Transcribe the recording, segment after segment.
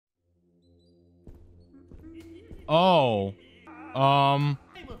Oh.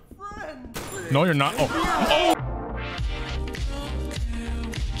 No, you're not. Oh.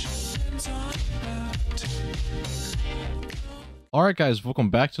 Alright guys, welcome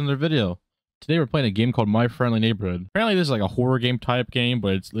back to another video. Today we're playing a game called My Friendly Neighborhood. Apparently this is like a horror game type game,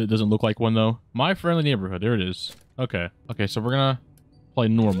 but it doesn't look like one though. My Friendly Neighborhood, there it is. Okay. Okay, so we're gonna play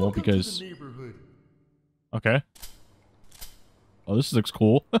normal because... Okay. Oh, this looks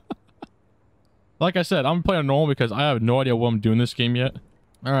cool. Like I said, I'm playing normal because I have no idea what I'm doing this game yet.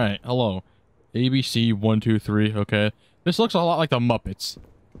 Alright, hello. ABC 1, 2, 3, okay. This looks a lot like the Muppets.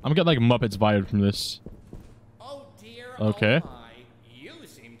 I'm getting like Muppets vibe from this. Oh dear, okay. Oh my. You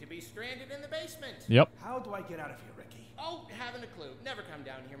seem to be stranded in the basement. Yep. How do I get out of here, Ricky? Oh, haven't a clue. Never come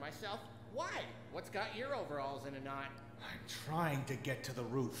down here myself. Why? What's got your overalls in a knot? I'm trying to get to the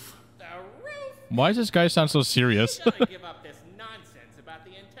roof. The roof? Why does this guy sound so serious? You gotta give up this nonsense about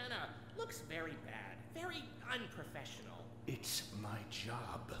the antenna. Looks very bad. Very unprofessional. It's my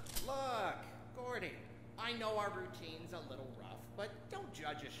job. Look, Gordy, I know our routine's a little rough, but don't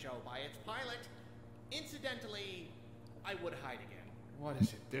judge a show by its pilot. Incidentally, I would hide again. What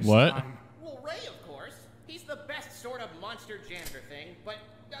is it this What? time? Well, Ray, of course. He's the best sort of monster janitor thing, but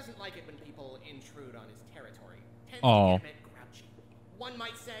doesn't like it when people intrude on his territory. Tends to get a bit grouchy. One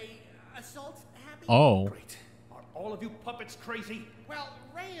might say, assault happy? Oh. Great. Are all of you puppets crazy? Well,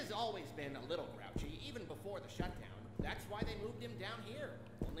 Ray has always been a little grouchy, even before the shutdown. That's why they moved him down here.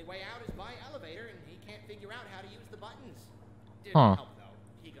 Only way out is by elevator, and he can't figure out how to use the buttons. Didn't help, though.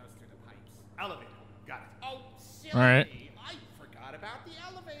 He goes through the pipes. Elevator. Got it. Oh, silly All right. me. I forgot about the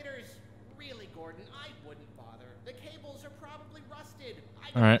elevators. Really, Gordon, I wouldn't bother. The cables are probably rusted.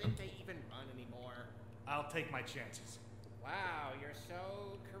 I don't think they even run anymore. I'll take my chances. Wow, you're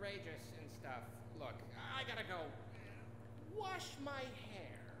so courageous and stuff. Look, I gotta go wash my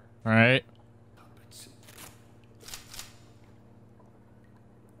hair. All right. Puppets.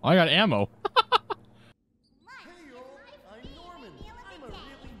 I got ammo. I'm Norman. I'm a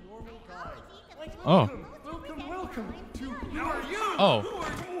really normal guy. Oh. Welcome to... Who are you? Oh. Who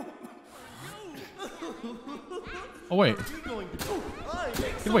are you? Oh wait. Are you going to...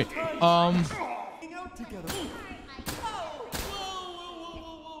 Hey, wait. Hang out together.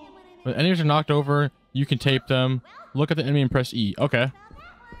 When enemies are knocked over, you can tape them. Look at the enemy and press E. Okay.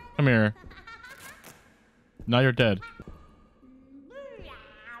 Come here. Now you're dead.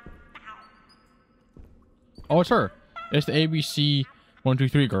 Oh, it's her. It's the ABC 1, 2,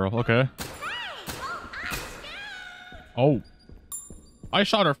 3 girl. Okay. Oh. I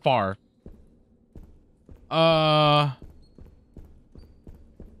shot her far.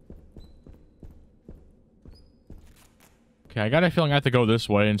 Okay, I got a feeling I have to go this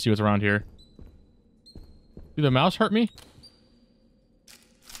way and see what's around here. Did the mouse hurt me?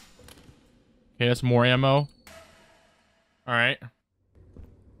 Okay, that's more ammo. Alright.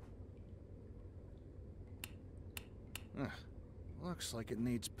 Looks like it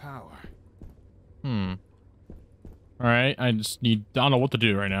needs power. Alright, I don't know what to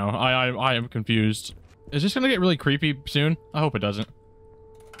do right now. I am confused. Is this gonna get really creepy soon? I hope it doesn't.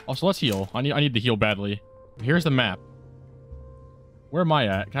 Also, let's heal. I need to heal badly. Here's the map. Where am I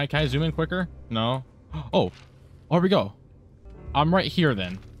at? Can I zoom in quicker? No. Oh, here we go. I'm right here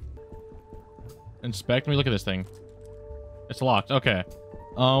then. Inspect. Let me look at this thing. It's locked. Okay.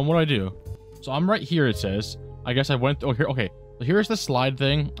 What do I do? So I'm right here, it says. I guess I went... Oh, here. Okay. So here's the slide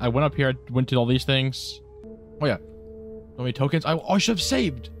thing. I went up here. I went to all these things. Oh, yeah. How many tokens? I should have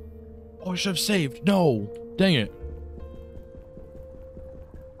saved. Oh, I should have saved. No. Dang it.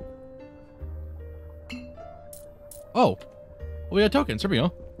 Oh. Well, we got tokens. Here we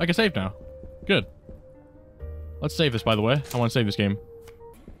go. I can save now. Good. Let's save this, by the way. I want to save this game.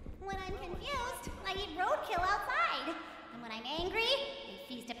 When I'm confused, I eat roadkill outside. And when I'm angry, I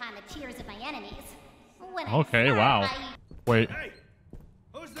feast upon the tears of my enemies. When I'm Okay, sad, wow. Wait. Hey!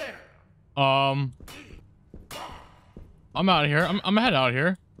 Who's there? I'm out of here. I'm head out of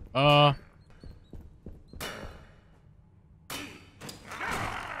here.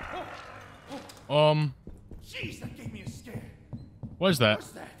 Jeez, that gave me a scare. What is that?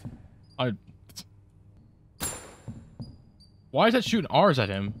 What's that? Why is that shooting R's at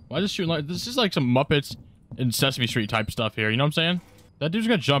him? Why is it shooting like this? Is like some Muppets and Sesame Street type stuff here. You know what I'm saying? That dude's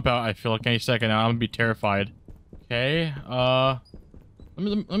gonna jump out. I feel like any second now. I'm gonna be terrified. Okay. Let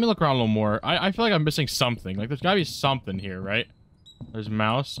me look around a little more. I feel like I'm missing something. Like there's gotta be something here, right? There's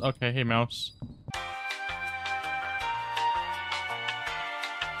mouse. Okay, hey mouse.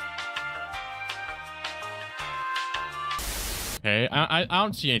 Okay, I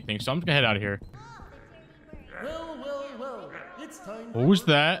don't see anything, so I'm just gonna head out of here. Well, it's time. What was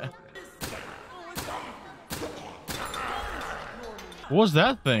that? What was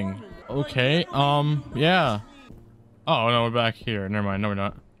that thing? Okay, yeah. Oh, no, we're back here. Never mind. No, we're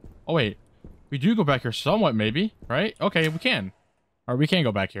not. Oh, wait. We do go back here somewhat, maybe, right? Okay, we can. Or we can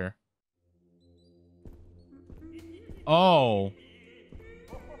go back here. Oh.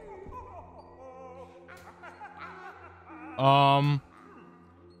 Are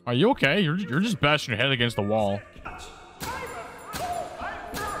you okay? You're just bashing your head against the wall.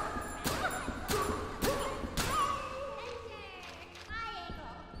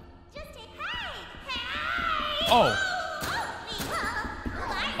 Oh.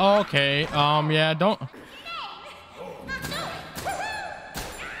 Okay. Yeah, don't.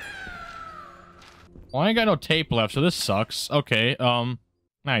 Well, I ain't got no tape left, so this sucks. Okay,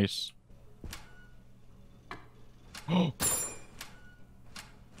 nice.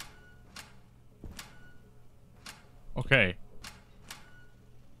 Okay.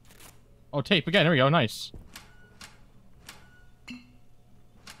 Oh, tape again. There we go. Nice.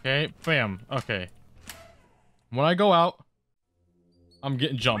 Okay, bam. Okay. When I go out, I'm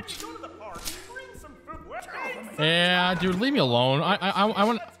getting jumped. Yeah, dude, leave me alone. I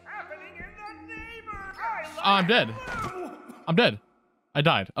want. I'm dead. I'm dead. I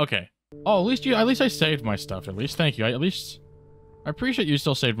died. Okay. Oh, at least I saved my stuff. At least, thank you. I appreciate you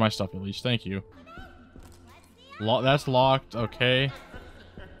still saved my stuff. At least, thank you. That's locked. Okay.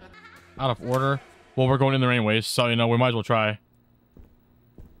 Out of order. Well, we're going in there anyways, so you know we might as well try.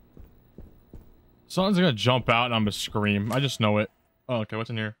 Someone's gonna jump out and I'm gonna scream. I just know it. Oh, okay. What's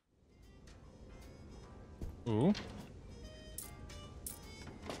in here? Ooh.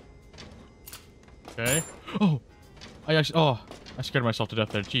 Okay. Oh, I scared myself to death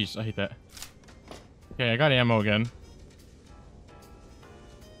there. Jeez, I hate that. Okay, I got ammo again.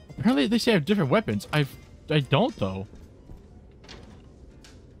 Apparently, they say I have different weapons. I don't though.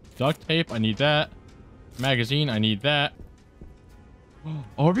 Duct tape, I need that. Magazine, I need that.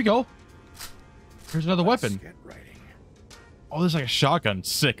 Oh, here we go. Here's another weapon. Oh, there's like a shotgun.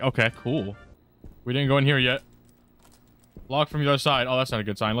 Sick. Okay, cool. We didn't go in here yet. Lock from the other side. Oh, that's not a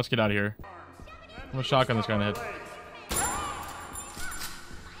good sign. Let's get out of here. I'm gonna shotgun this guy in the head.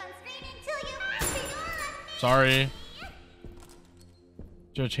 Sorry.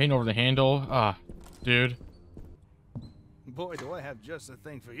 Should have chain over the handle. Ah, dude. Boy, do I have just the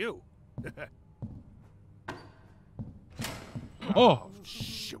thing for you. Oh,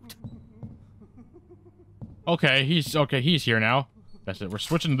 shoot. Okay, he's here now. That's it. We're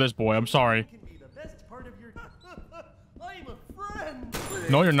switching to this boy. I'm sorry. I'm a friend.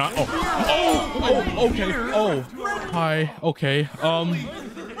 No, you're not. Oh, okay. Oh, hi. Okay.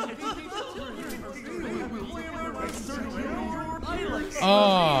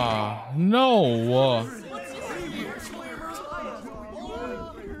 No.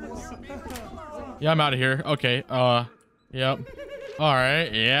 Yeah, I'm out of here. Okay. Yep. All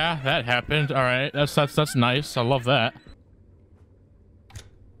right. Yeah, that happened. All right. That's nice. I love that.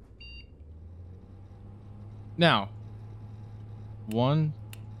 Now, one.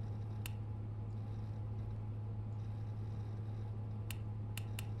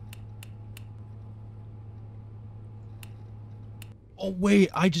 Oh, wait.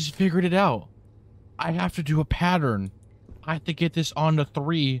 I just figured it out. I have to do a pattern. I have to get this on to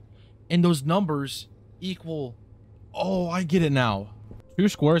 3, and those numbers equal. Oh, I get it now. 2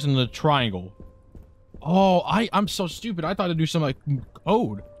 squares and the triangle. Oh, I'm so stupid. I thought to do some like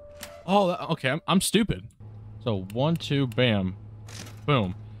code. Oh, okay. I'm stupid. So 1, 2, bam,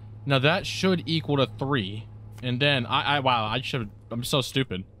 boom. Now that should equal to 3, and then wow, I'm so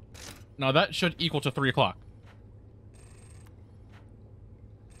stupid. Now that should equal to 3 o'clock.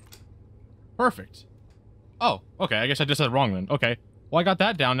 Perfect. Oh, okay. I guess I just said wrong then. Okay. Well, I got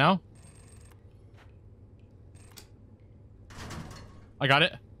that down now. I got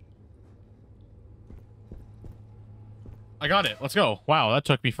it. I got it. Let's go. Wow, that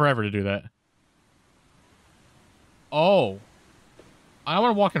took me forever to do that. Oh. I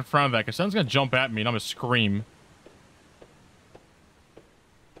want to walk in front of that because someone's going to jump at me and I'm going to scream.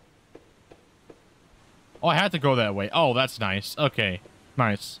 Oh, I had to go that way. Oh, that's nice. Okay.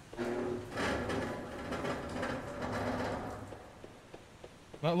 Nice.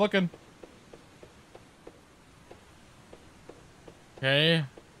 Not looking. Okay.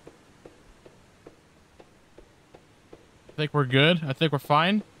 I think we're good. I think we're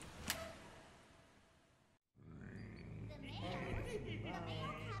fine.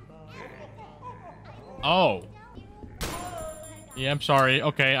 Oh. Yeah, I'm sorry.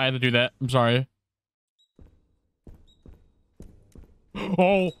 Okay, I had to do that. I'm sorry.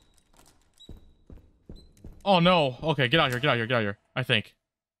 Oh. Oh, no. Okay, get out here. I think.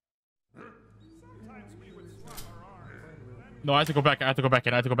 No, I have to go back. I have to go back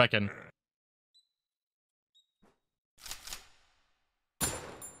in. I have to go back in.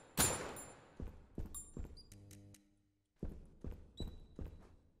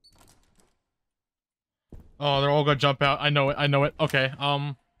 Oh, they're all gonna jump out. I know it. I know it. Okay.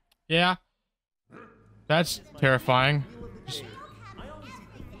 Yeah. That's terrifying. Just... I always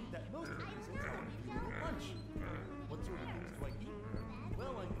eat the food that most families don't eat at lunch. What sort of foods do I eat?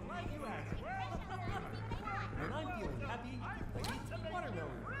 Well, I'm glad you asked. When I'm feeling happy, I eat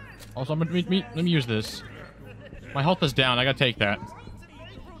watermelon. Also, let me use this. My health is down. I gotta take that.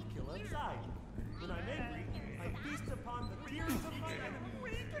 Roadkill outside. When I'm angry, I feast upon the tears of my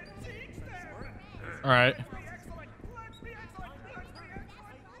enemies. All right.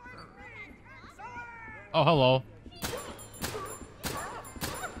 Oh, hello.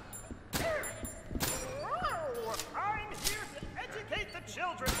 I'm here to educate the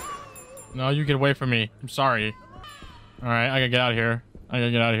children. No, you get away from me. I'm sorry. All right, I gotta get out of here. I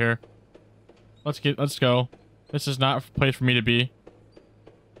gotta get out of here. Let's go. This is not a place for me to be.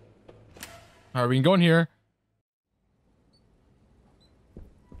 All right, we can go in here.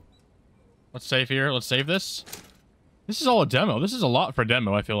 Let's save here. Let's save this. This is all a demo. This is a lot for a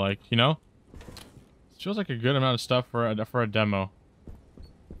demo, I feel like, you know? It feels like a good amount of stuff for a demo.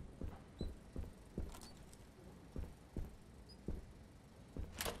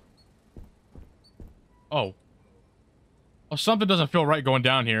 Oh. Oh, something doesn't feel right going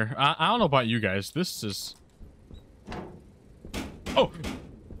down here. I don't know about you guys. This is... Oh!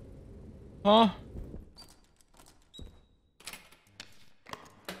 Huh?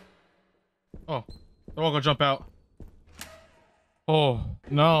 Oh. They're all gonna jump out. Oh,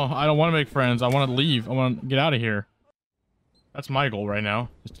 no. I don't want to make friends. I want to leave. I want to get out of here. That's my goal right now,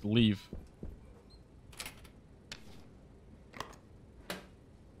 is to leave.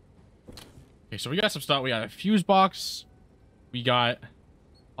 Okay, so we got some stuff. We got a fuse box. We got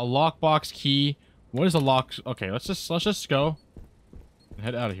a lockbox key. What is a lock? Okay, let's just go and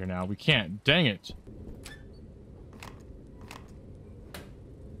head out of here now. We can't. Dang it.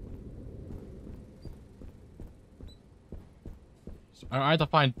 So I have to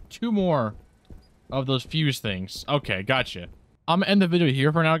find 2 more of those fuse things. Okay, gotcha. I'm gonna end the video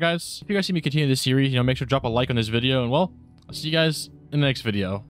here for now, guys. If you guys see me continue this series, you know, make sure to drop a like on this video, and well, I'll see you guys in the next video.